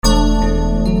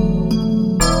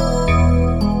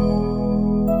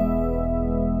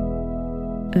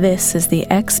This is the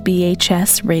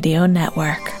XBHS Radio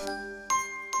Network.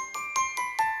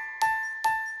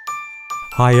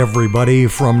 Hi everybody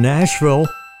from Nashville,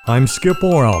 I'm Skip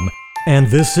Orem, and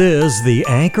this is the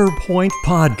Anchor Point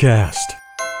Podcast.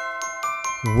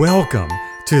 Welcome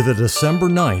to the December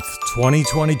 9th,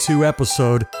 2022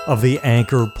 episode of the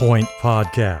Anchor Point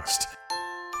Podcast.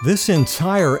 This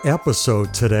entire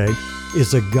episode today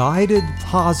is a guided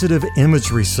positive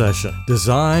imagery session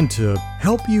designed to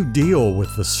help you deal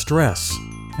with the stress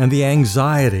and the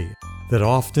anxiety that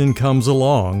often comes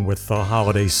along with the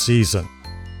holiday season.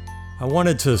 I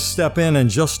wanted to step in and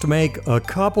just make a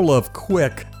couple of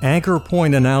quick Anchor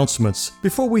Point announcements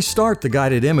before we start the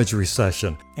guided imagery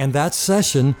session. And that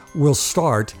session will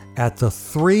start at the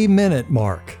 3-minute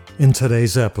mark in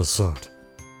today's episode.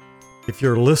 If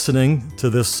you're listening to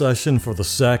this session for the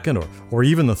second or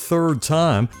even the third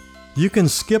time, you can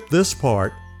skip this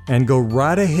part and go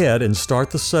right ahead and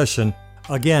start the session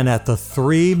again at the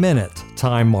 3-minute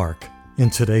time mark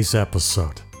in today's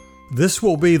episode. This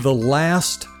will be the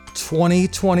last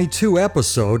 2022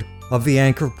 episode of the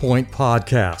Anchor Point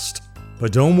Podcast.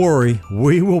 But don't worry,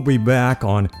 we will be back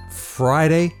on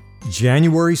Friday,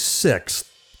 January 6th,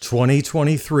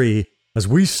 2023, as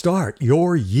we start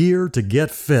your year to get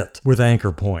fit with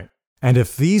Anchor Point. And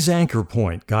if these Anchor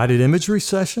Point guided imagery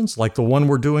sessions, like the one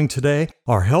we're doing today,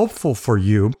 are helpful for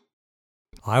you,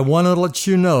 I want to let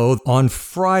you know on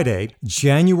Friday,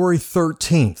 January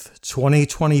 13th,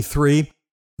 2023,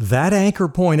 that Anchor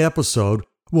Point episode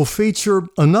will feature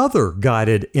another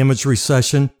guided imagery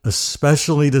session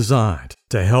especially designed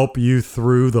to help you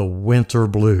through the winter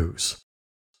blues.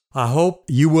 I hope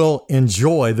you will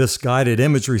enjoy this guided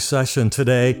imagery session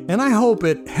today, and I hope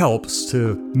it helps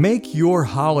to make your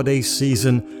holiday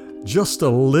season just a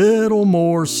little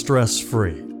more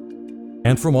stress-free.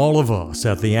 And from all of us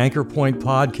at the Anchor Point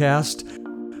Podcast,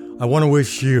 I want to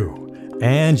wish you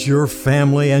and your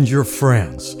family and your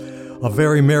friends a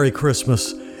very Merry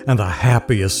Christmas and the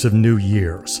happiest of New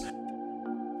Years.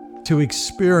 To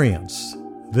experience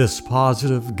this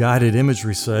positive guided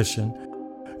imagery session,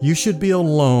 you should be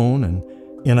alone and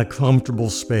in a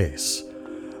comfortable space,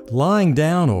 lying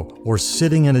down or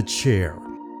sitting in a chair.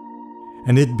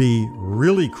 And it'd be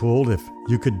really cool if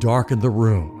you could darken the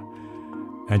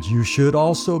room. And you should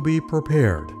also be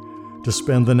prepared to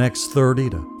spend the next 30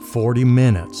 to 40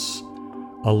 minutes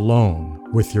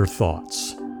alone with your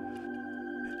thoughts.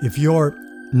 If you're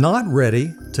not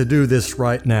ready to do this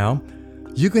right now,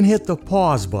 you can hit the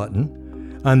pause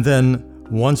button, and then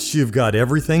once you've got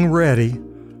everything ready,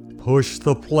 push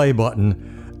the play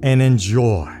button and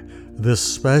enjoy this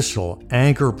special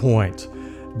Anchor Point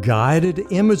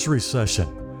guided imagery session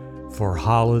for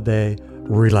holiday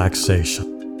relaxation.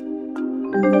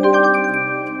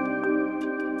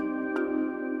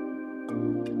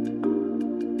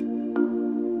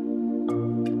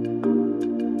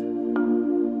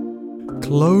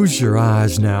 Close your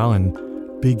eyes now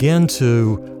and begin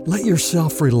to let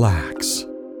yourself relax.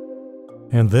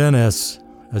 And then as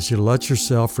you let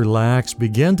yourself relax,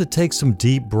 begin to take some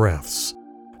deep breaths.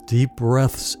 Deep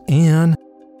breaths in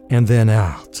and then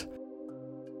out.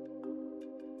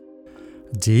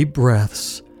 Deep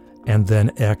breaths and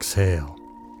then exhale.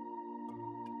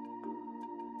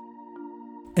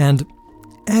 And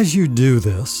as you do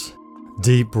this,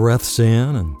 deep breaths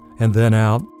in and then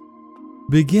out,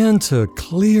 begin to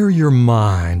clear your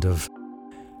mind of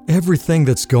everything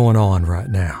that's going on right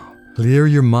now. Clear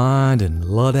your mind and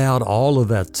let out all of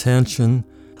that tension.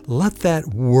 Let that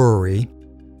worry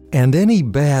and any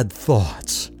bad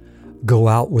thoughts go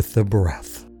out with the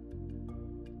breath.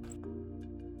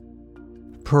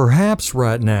 Perhaps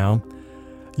right now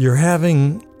you're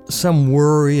having some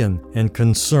worry and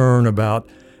concern about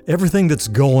everything that's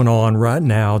going on right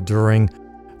now during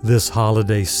this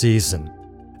holiday season.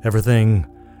 Everything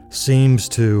seems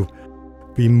to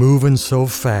be moving so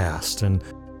fast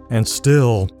and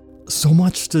still so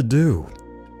much to do.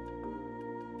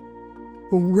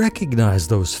 Recognize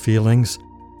those feelings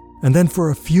and then for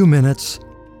a few minutes,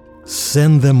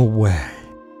 send them away.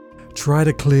 Try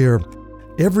to clear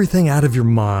everything out of your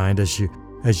mind as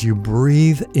you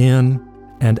breathe in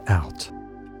and out.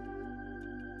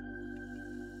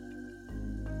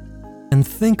 And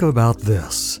think about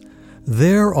this.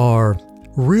 There are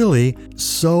really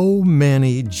so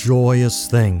many joyous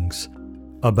things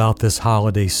about this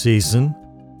holiday season.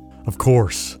 Of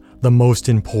course, the most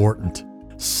important,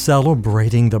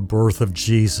 celebrating the birth of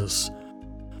Jesus.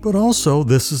 But also,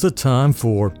 this is a time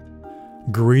for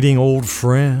greeting old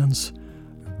friends,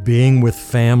 being with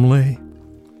family.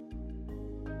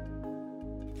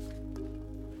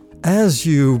 As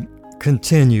you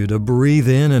continue to breathe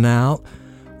in and out,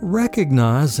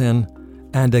 recognize and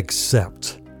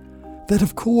accept that,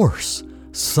 of course,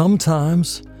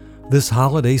 sometimes this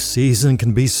holiday season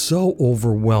can be so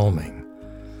overwhelming.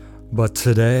 But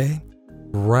today,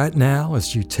 right now,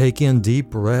 as you take in deep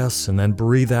breaths and then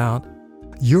breathe out,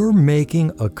 you're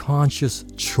making a conscious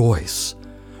choice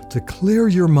to clear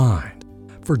your mind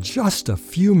for just a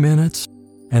few minutes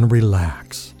and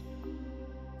relax.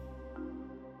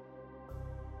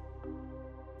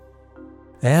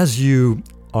 As you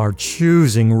are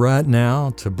choosing right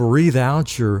now to breathe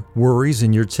out your worries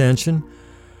and your tension,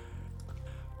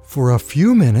 for a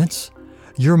few minutes,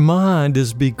 your mind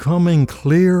is becoming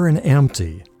clear and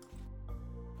empty.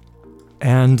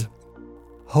 And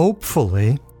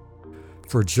hopefully,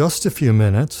 for just a few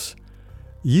minutes,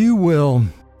 you will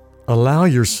allow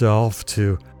yourself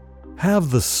to have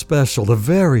the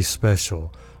very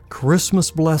special Christmas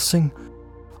blessing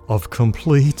of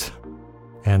complete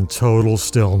and total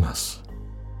stillness.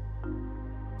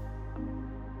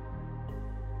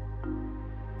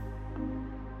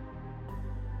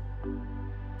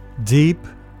 Deep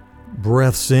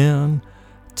breaths in,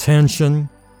 tension,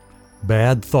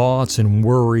 bad thoughts, and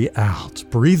worry out.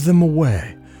 Breathe them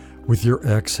away with your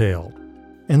exhale.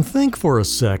 And think for a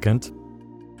second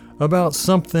about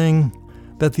something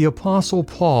that the Apostle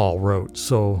Paul wrote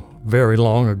so very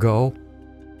long ago,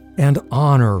 and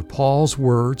honor Paul's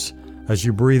words as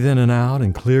you breathe in and out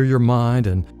and clear your mind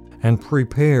and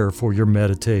prepare for your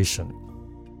meditation.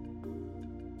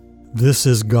 This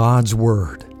is God's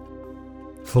Word.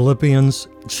 Philippians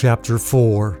chapter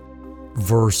 4,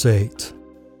 verse 8.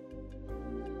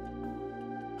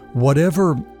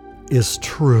 Whatever is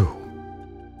true,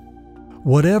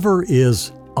 whatever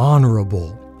is honorable,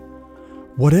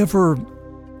 whatever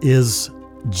is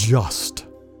just,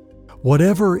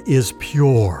 whatever is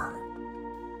pure,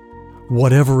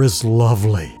 whatever is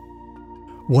lovely,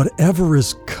 whatever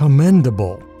is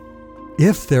commendable,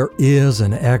 if there is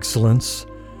an excellence,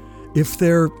 if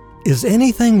there is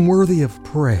anything worthy of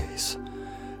praise,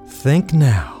 think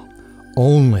now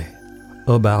only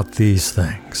about these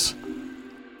things.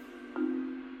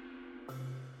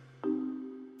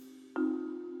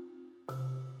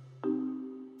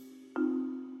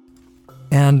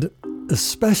 And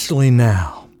especially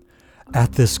now,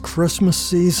 at this Christmas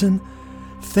season,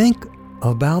 think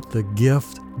about the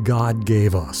gift God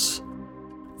gave us,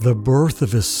 the birth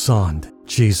of His Son,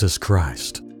 Jesus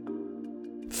Christ.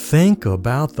 Think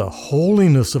about the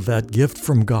holiness of that gift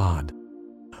from God,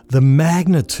 the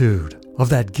magnitude of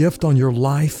that gift on your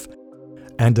life,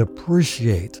 and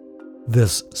appreciate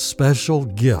this special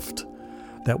gift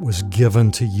that was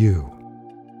given to you.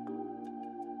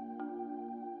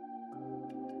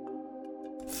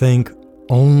 Think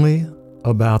only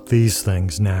about these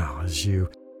things now as you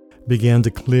begin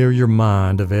to clear your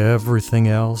mind of everything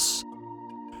else,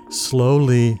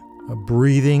 slowly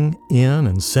breathing in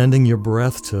and sending your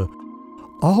breath to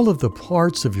all of the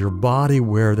parts of your body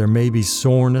where there may be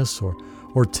soreness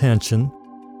or tension.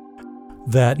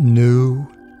 That new,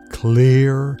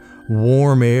 clear,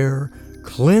 warm air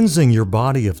cleansing your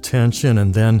body of tension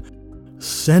and then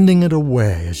sending it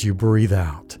away as you breathe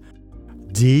out.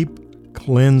 Deep,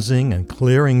 cleansing and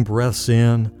clearing breaths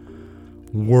in,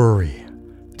 worry,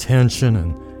 tension,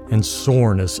 and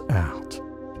soreness out.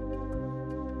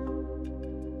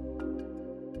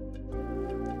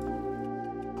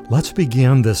 Let's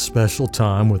begin this special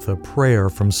time with a prayer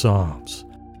from Psalms.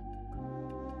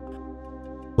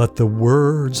 Let the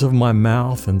words of my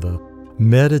mouth and the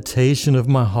meditation of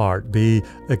my heart be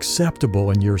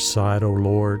acceptable in your sight, O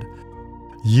Lord.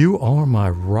 You are my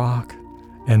rock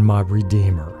and my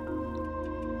redeemer.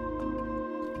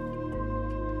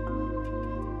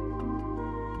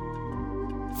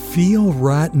 Feel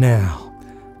right now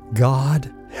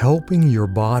God helping your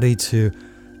body to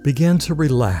begin to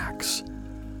relax,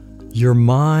 your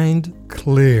mind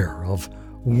clear of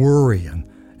worry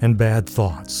and bad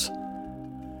thoughts,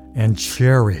 and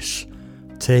cherish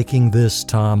taking this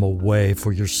time away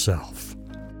for yourself.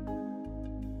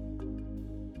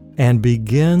 And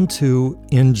begin to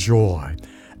enjoy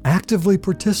actively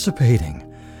participating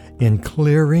in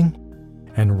clearing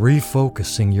and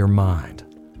refocusing your mind.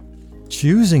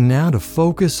 Choosing now to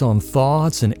focus on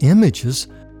thoughts and images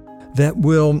that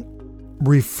will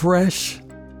refresh,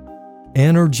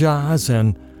 energize,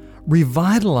 and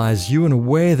revitalize you in a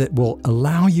way that will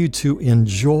allow you to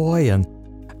enjoy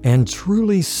and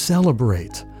truly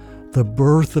celebrate the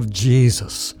birth of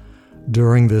Jesus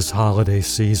during this holiday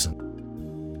season.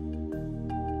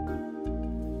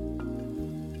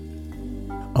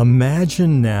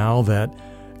 Imagine now that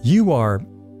you are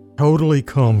totally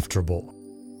comfortable.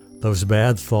 Those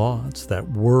bad thoughts, that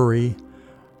worry,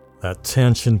 that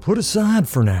tension put aside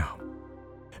for now.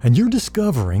 And you're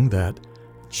discovering that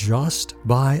just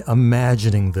by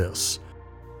imagining this,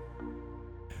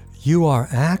 you are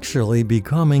actually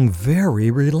becoming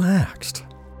very relaxed.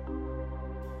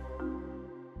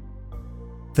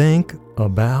 Think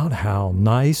about how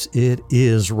nice it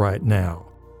is right now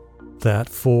that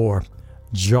for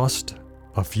just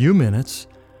a few minutes,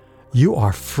 you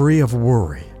are free of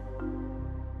worry.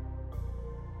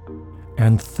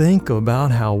 And think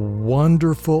about how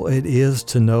wonderful it is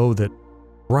to know that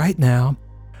right now,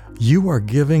 you are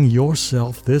giving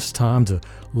yourself this time to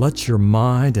let your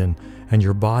mind and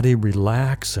your body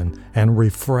relax and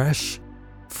refresh,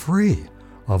 free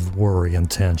of worry and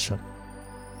tension.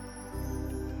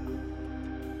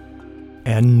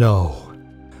 And know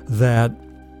that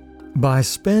by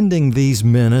spending these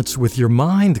minutes with your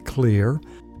mind clear,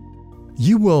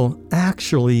 you will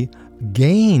actually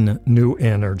gain new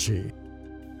energy,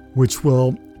 which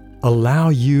will allow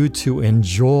you to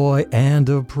enjoy and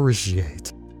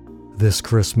appreciate this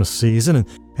Christmas season,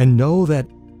 and know that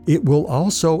it will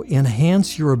also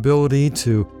enhance your ability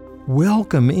to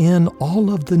welcome in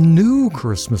all of the new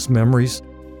Christmas memories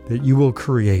that you will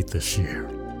create this year.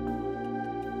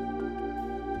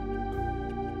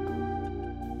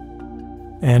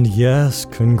 And yes,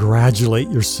 congratulate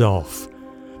yourself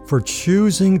for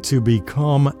choosing to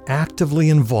become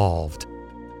actively involved,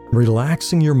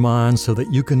 relaxing your mind so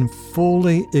that you can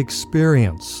fully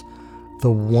experience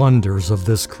the wonders of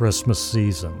this Christmas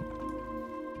season.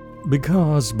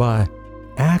 Because by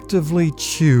actively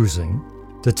choosing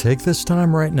to take this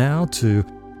time right now to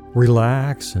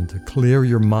relax and to clear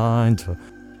your mind,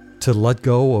 to let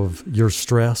go of your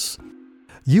stress,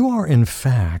 you are in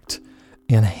fact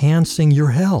enhancing your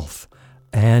health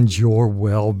and your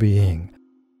well-being.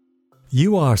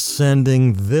 You are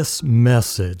sending this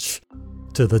message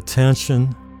to the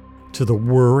tension, to the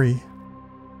worry,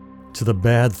 to the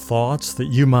bad thoughts that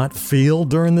you might feel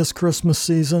during this Christmas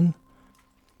season.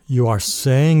 You are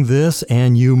saying this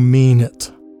and you mean it.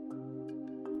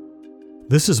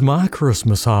 This is my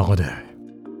Christmas holiday.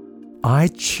 I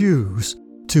choose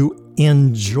to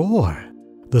enjoy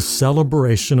the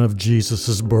celebration of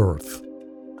Jesus' birth.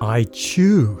 I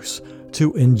choose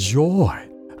to enjoy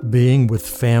being with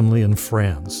family and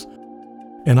friends.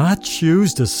 And I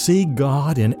choose to see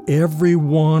God in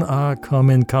everyone I come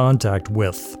in contact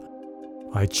with.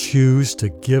 I choose to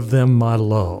give them my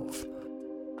love.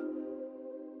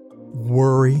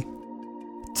 Worry,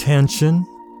 tension,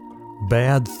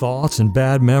 bad thoughts, and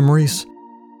bad memories,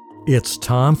 it's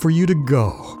time for you to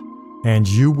go, and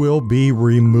you will be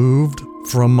removed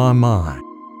from my mind.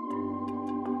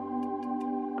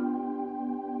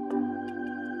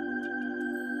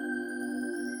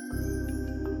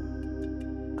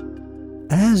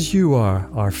 As you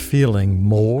are feeling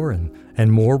more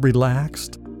and more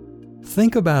relaxed,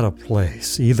 think about a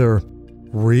place, either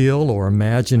real or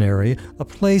imaginary, a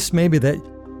place maybe that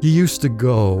you used to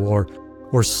go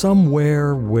or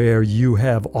somewhere where you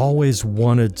have always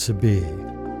wanted to be.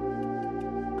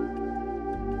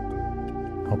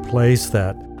 A place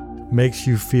that makes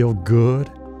you feel good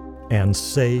and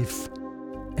safe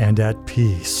and at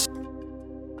peace.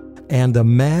 And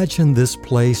imagine this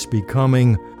place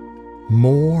becoming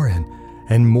more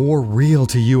and more real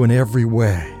to you in every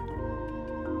way.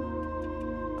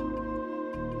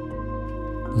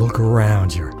 Look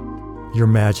around your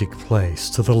magic place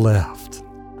to the left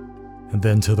and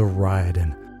then to the right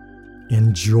and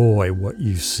enjoy what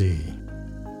you see.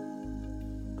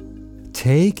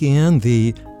 Take in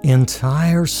the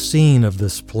entire scene of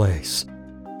this place,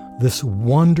 this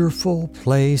wonderful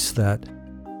place that,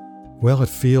 well, it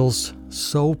feels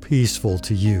so peaceful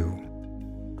to you.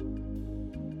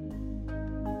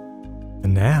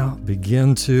 And now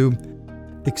begin to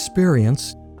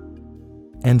experience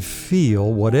and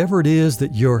feel whatever it is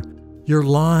that you're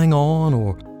lying on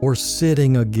or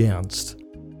sitting against.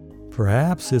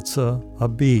 Perhaps it's a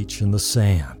beach in the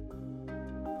sand,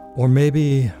 or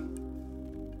maybe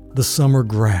the summer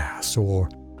grass, or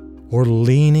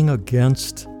leaning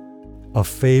against a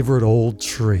favorite old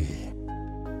tree.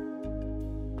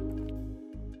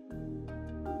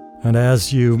 And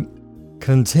as you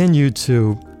continue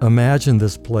to imagine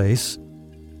this place,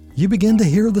 you begin to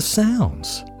hear the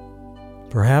sounds.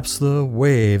 Perhaps the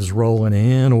waves rolling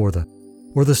in, or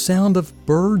the sound of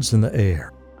birds in the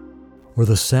air, or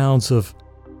the sounds of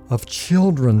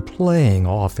children playing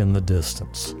off in the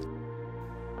distance.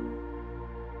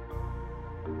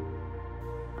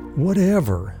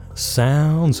 Whatever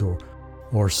sounds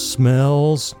or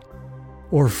smells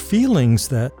or feelings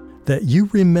that you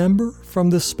remember from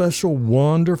this special,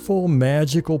 wonderful,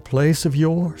 magical place of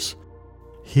yours,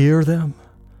 hear them,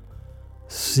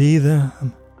 See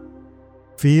them,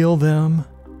 feel them,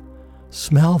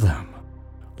 smell them.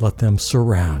 Let them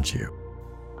surround you.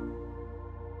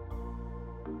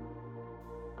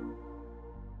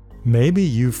 Maybe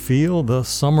you feel the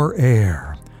summer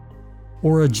air,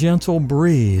 or a gentle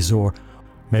breeze, or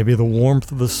maybe the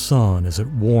warmth of the sun as it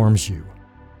warms you,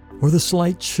 or the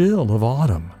slight chill of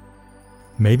autumn.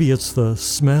 Maybe it's the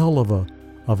smell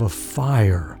of a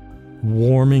fire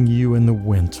warming you in the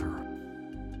winter.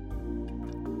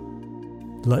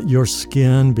 Let your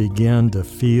skin begin to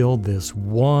feel this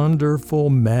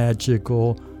wonderful,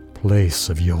 magical place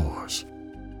of yours.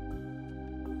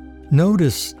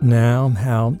 Notice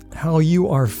now how you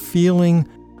are feeling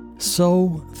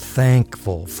so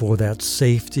thankful for that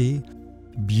safety,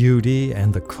 beauty,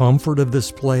 and the comfort of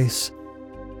this place.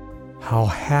 How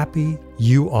happy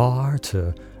you are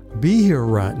to be here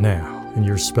right now in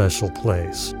your special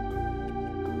place.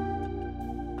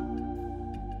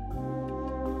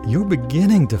 You're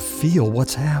beginning to feel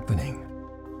what's happening.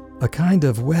 A kind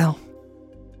of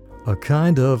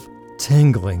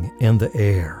tingling in the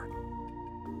air.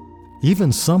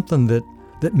 Even something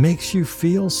that makes you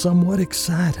feel somewhat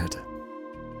excited.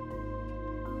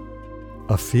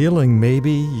 A feeling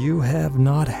maybe you have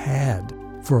not had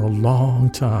for a long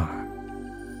time.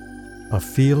 A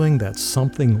feeling that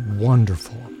something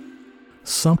wonderful,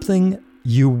 something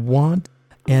you want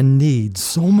and need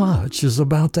so much is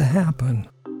about to happen.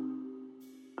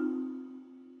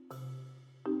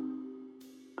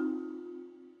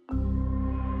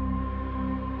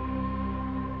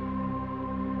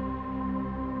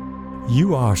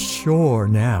 You are sure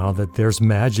now that there's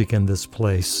magic in this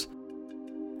place,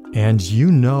 and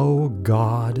you know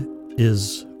God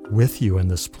is with you in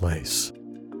this place.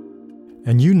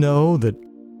 And you know that,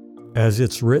 as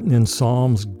it's written in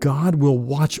Psalms, God will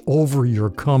watch over your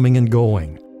coming and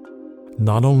going,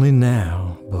 not only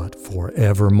now, but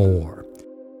forevermore.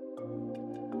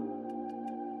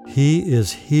 He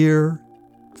is here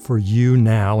for you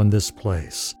now in this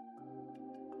place.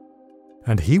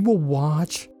 And He will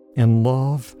watch and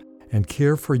love and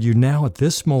care for you now at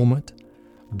this moment,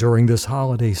 during this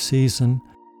holiday season,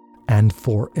 and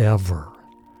forever.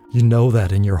 You know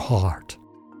that in your heart.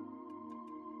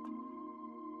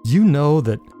 You know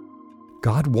that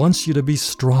God wants you to be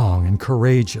strong and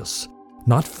courageous,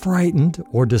 not frightened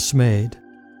or dismayed,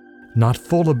 not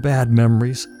full of bad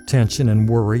memories, tension, and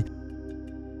worry.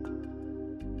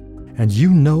 And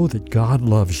you know that God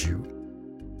loves you.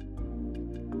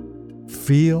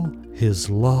 Feel His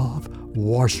love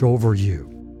wash over you.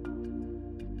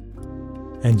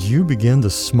 And you begin to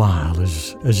smile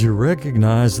as you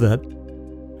recognize that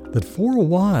for a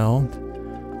while,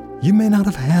 you may not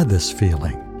have had this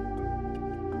feeling.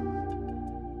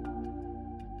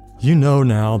 You know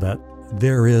now that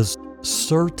there is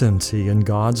certainty in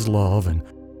God's love and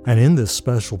in this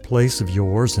special place of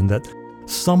yours, and that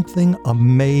something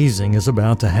amazing is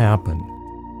about to happen.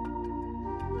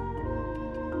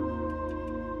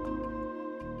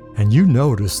 And you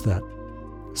notice that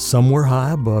somewhere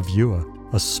high above you,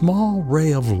 a small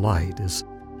ray of light is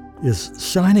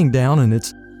shining down, and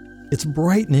it's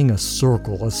brightening a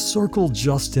circle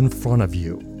just in front of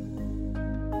you.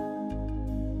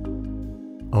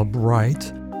 A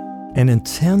bright and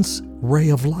intense ray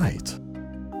of light,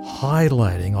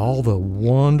 highlighting all the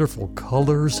wonderful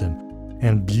colors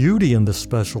and beauty in this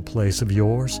special place of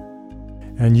yours.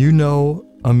 And you know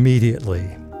immediately,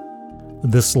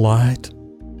 this light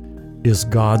is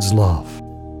God's love.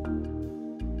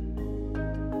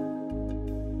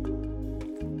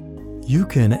 You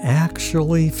can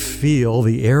actually feel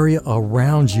the area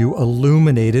around you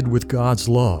illuminated with God's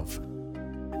love.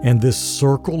 And this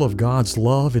circle of God's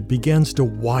love, it begins to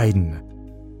widen.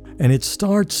 And it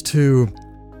starts to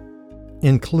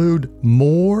include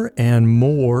more and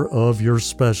more of your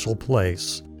special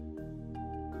place.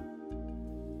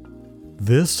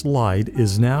 This light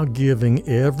is now giving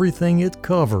everything it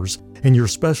covers in your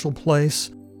special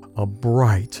place a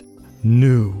bright,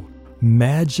 new,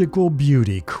 magical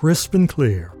beauty, crisp and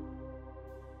clear.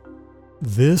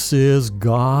 This is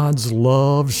God's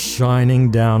love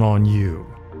shining down on you.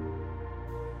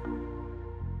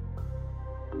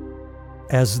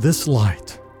 As this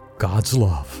light, God's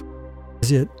love,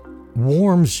 as it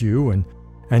warms you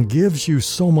and gives you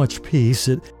so much peace,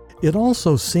 it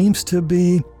also seems to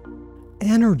be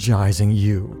energizing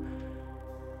you,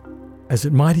 as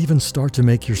it might even start to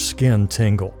make your skin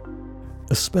tingle,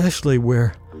 especially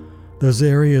where those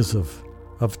areas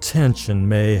of tension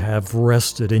may have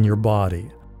rested in your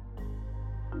body.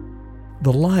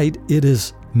 The light, it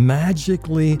is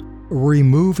magically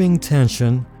removing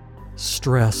tension,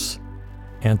 stress,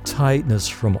 and tightness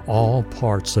from all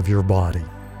parts of your body.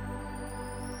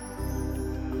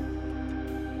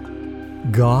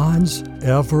 God's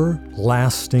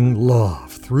everlasting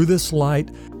love through this light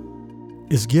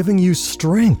is giving you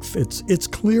strength. It's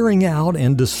clearing out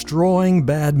and destroying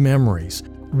bad memories,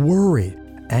 worry,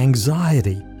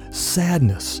 anxiety,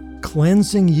 sadness,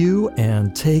 cleansing you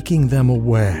and taking them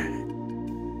away.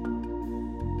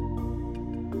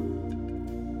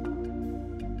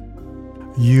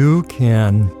 You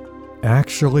can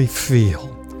actually feel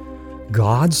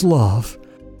God's love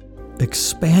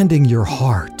expanding your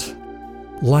heart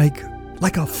like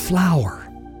a flower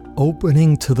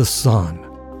opening to the sun.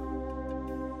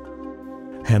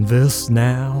 And this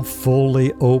now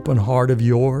fully open heart of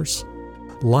yours,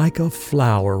 like a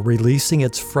flower releasing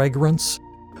its fragrance,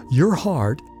 your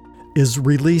heart is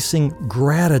releasing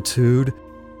gratitude,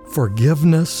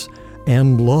 forgiveness,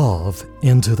 and love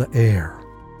into the air.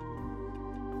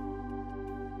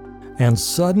 And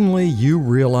suddenly you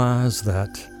realize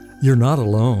that you're not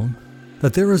alone,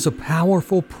 that there is a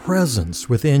powerful presence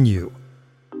within you.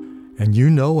 And you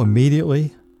know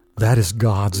immediately that is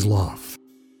God's love.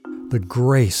 The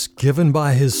grace given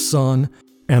by His Son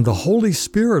and the Holy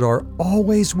Spirit are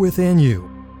always within you.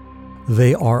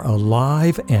 They are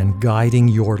alive and guiding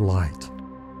your light.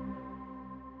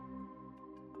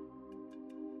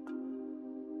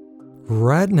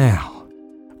 Right now,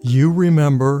 you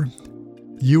remember,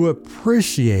 you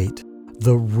appreciate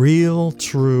the real,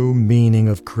 true meaning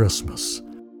of Christmas.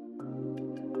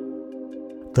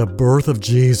 The birth of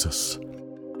Jesus,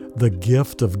 the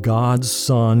gift of God's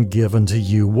Son given to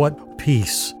you. What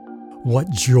peace, what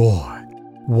joy,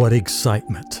 what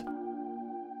excitement.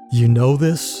 You know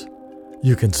this.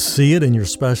 You can see it in your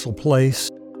special place.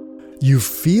 You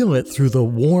feel it through the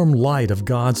warm light of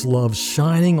God's love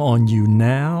shining on you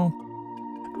now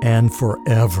and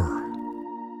forever.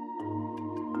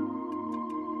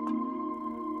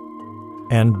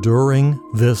 And during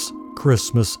this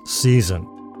Christmas season,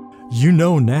 you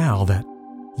know now that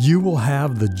you will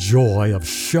have the joy of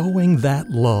showing that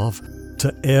love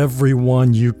to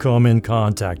everyone you come in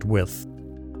contact with.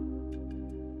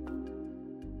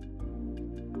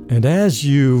 And as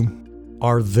you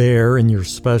are there in your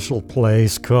special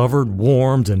place, covered,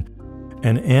 warmed, and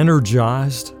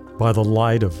energized by the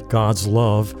light of God's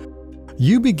love,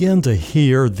 you begin to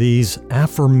hear these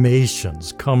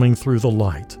affirmations coming through the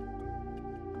light.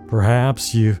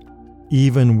 Perhaps you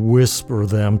even whisper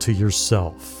them to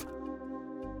yourself.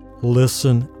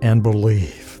 Listen and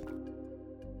believe.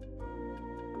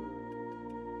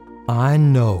 I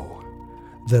know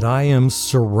that I am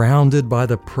surrounded by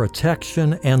the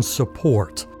protection and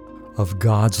support of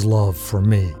God's love for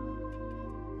me.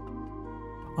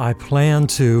 I plan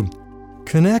to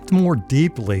connect more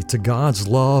deeply to God's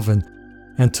love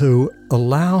and to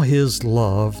allow His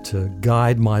love to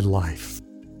guide my life.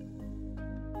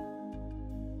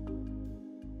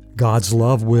 God's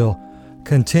love will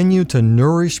continue to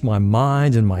nourish my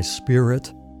mind and my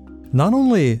spirit, not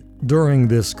only during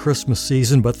this Christmas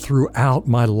season, but throughout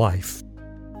my life.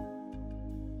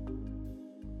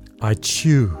 I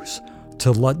choose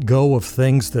to let go of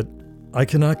things that I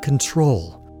cannot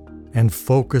control and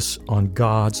focus on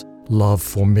God's love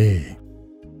for me.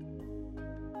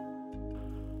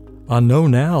 I know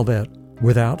now that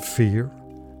without fear,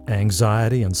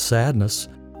 anxiety, and sadness,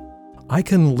 I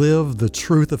can live the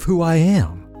truth of who I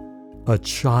am, a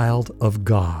child of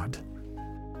God.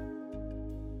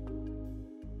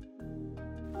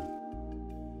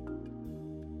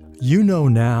 You know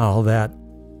now that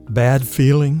bad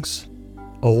feelings,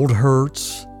 old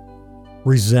hurts,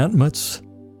 resentments,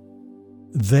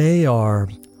 they are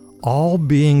all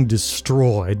being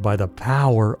destroyed by the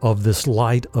power of this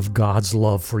light of God's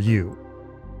love for you.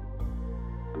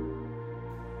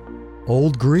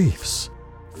 Old griefs,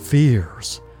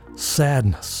 fears,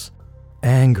 sadness,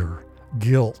 anger,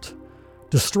 guilt,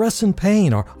 distress and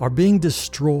pain are being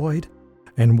destroyed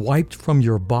and wiped from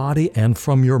your body and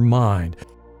from your mind.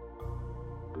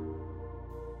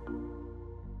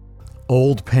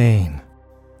 Old pain,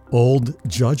 old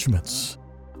judgments,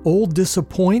 old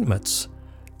disappointments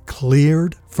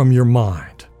cleared from your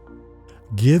mind,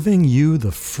 giving you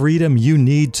the freedom you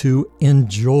need to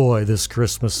enjoy this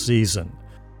Christmas season.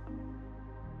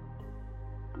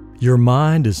 Your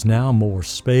mind is now more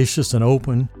spacious and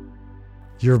open,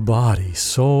 your body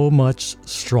so much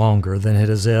stronger than it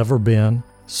has ever been,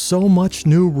 so much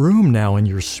new room now in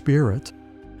your spirit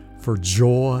for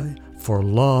joy, for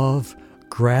love,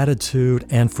 gratitude,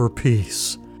 and for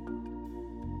peace.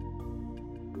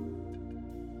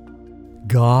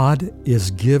 God is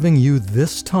giving you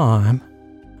this time,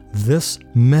 this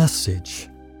message,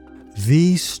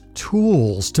 these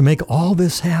tools to make all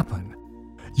this happen,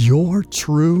 your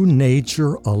true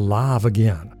nature alive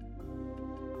again.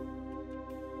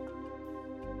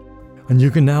 And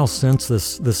you can now sense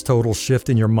this total shift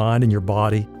in your mind and your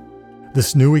body,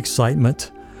 this new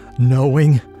excitement,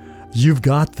 knowing you've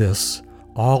got this.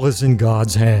 All is in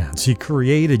God's hands. He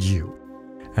created you,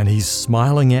 and He's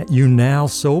smiling at you now,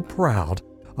 so proud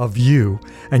of you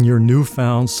and your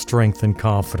newfound strength and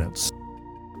confidence.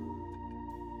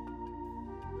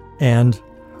 And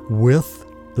with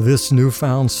this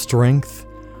newfound strength,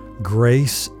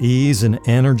 grace, ease, and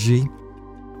energy,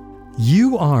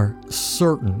 you are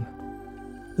certain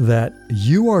that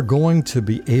you are going to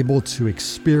be able to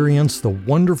experience the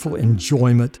wonderful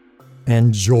enjoyment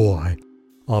and joy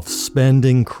of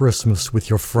spending Christmas with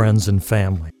your friends and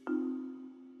family.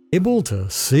 Able to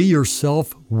see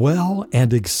yourself well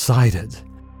and excited,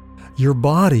 your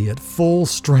body at full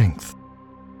strength,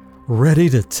 ready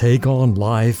to take on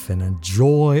life and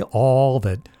enjoy all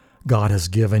that God has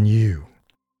given you.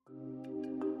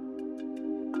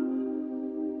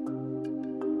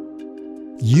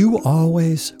 You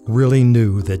always really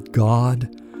knew that God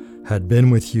had been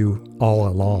with you all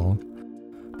along.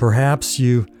 Perhaps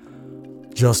you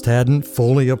just hadn't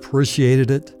fully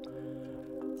appreciated it.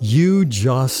 You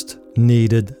just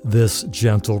needed this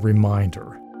gentle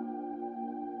reminder.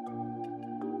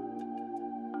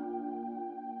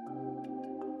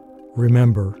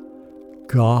 Remember,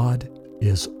 God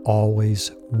is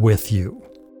always with you.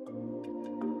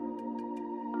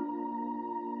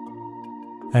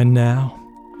 And now,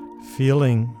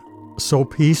 feeling so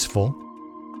peaceful,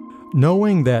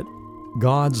 knowing that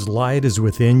God's light is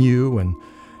within you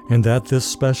and that this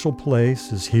special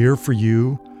place is here for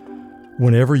you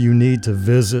whenever you need to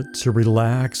visit to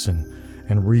relax and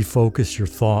refocus your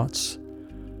thoughts,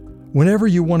 whenever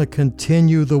you want to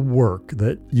continue the work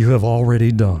that you have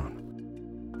already done.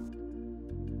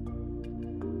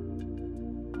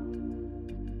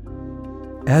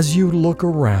 As you look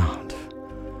around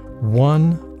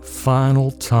one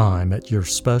final time at your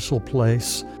special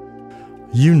place,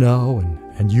 you know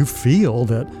and you feel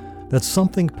that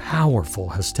something powerful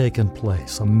has taken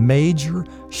place. A major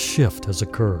shift has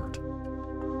occurred.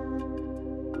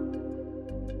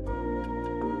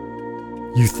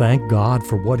 You thank God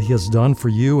for what He has done for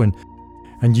you,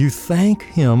 and you thank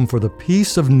Him for the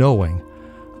peace of knowing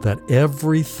that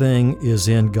everything is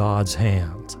in God's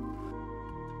hands.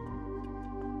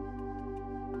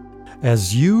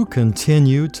 As you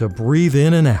continue to breathe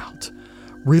in and out,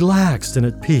 relaxed and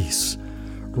at peace,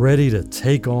 ready to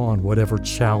take on whatever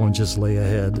challenges lay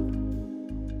ahead.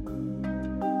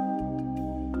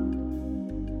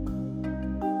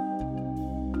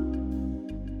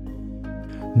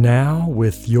 Now,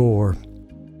 with your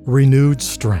renewed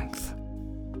strength,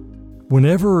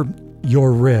 whenever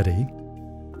you're ready,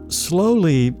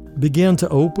 slowly begin to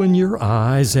open your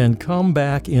eyes and come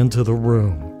back into the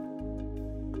room.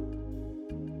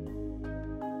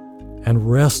 And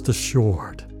rest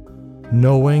assured,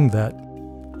 knowing that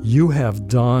you have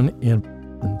done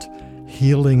important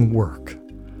healing work,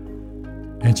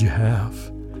 and you have,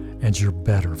 and you're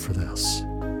better for this.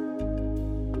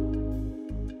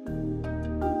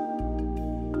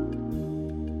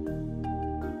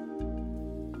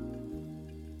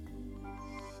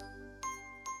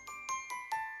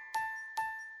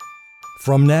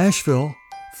 From Nashville,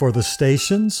 for the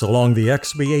stations along the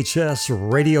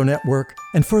XBHS radio network,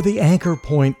 and for the Anchor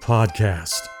Point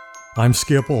podcast, I'm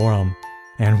Skip Oram,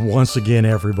 and once again,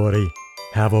 everybody,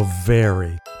 have a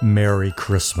very Merry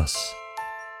Christmas.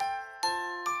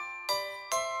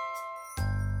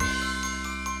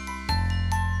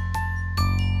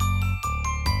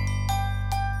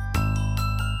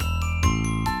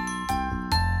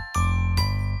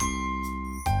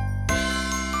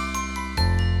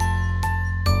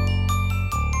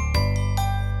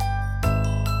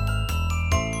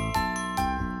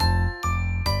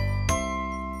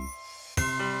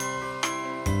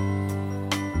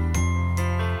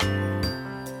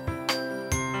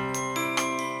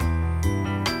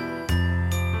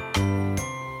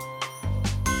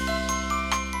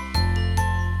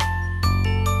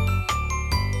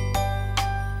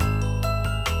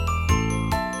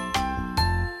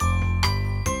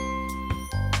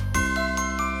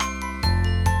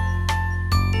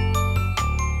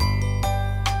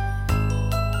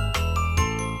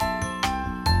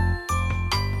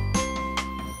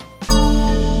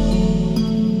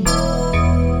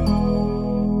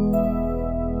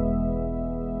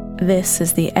 This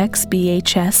is the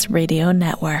XBHS Radio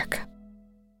Network.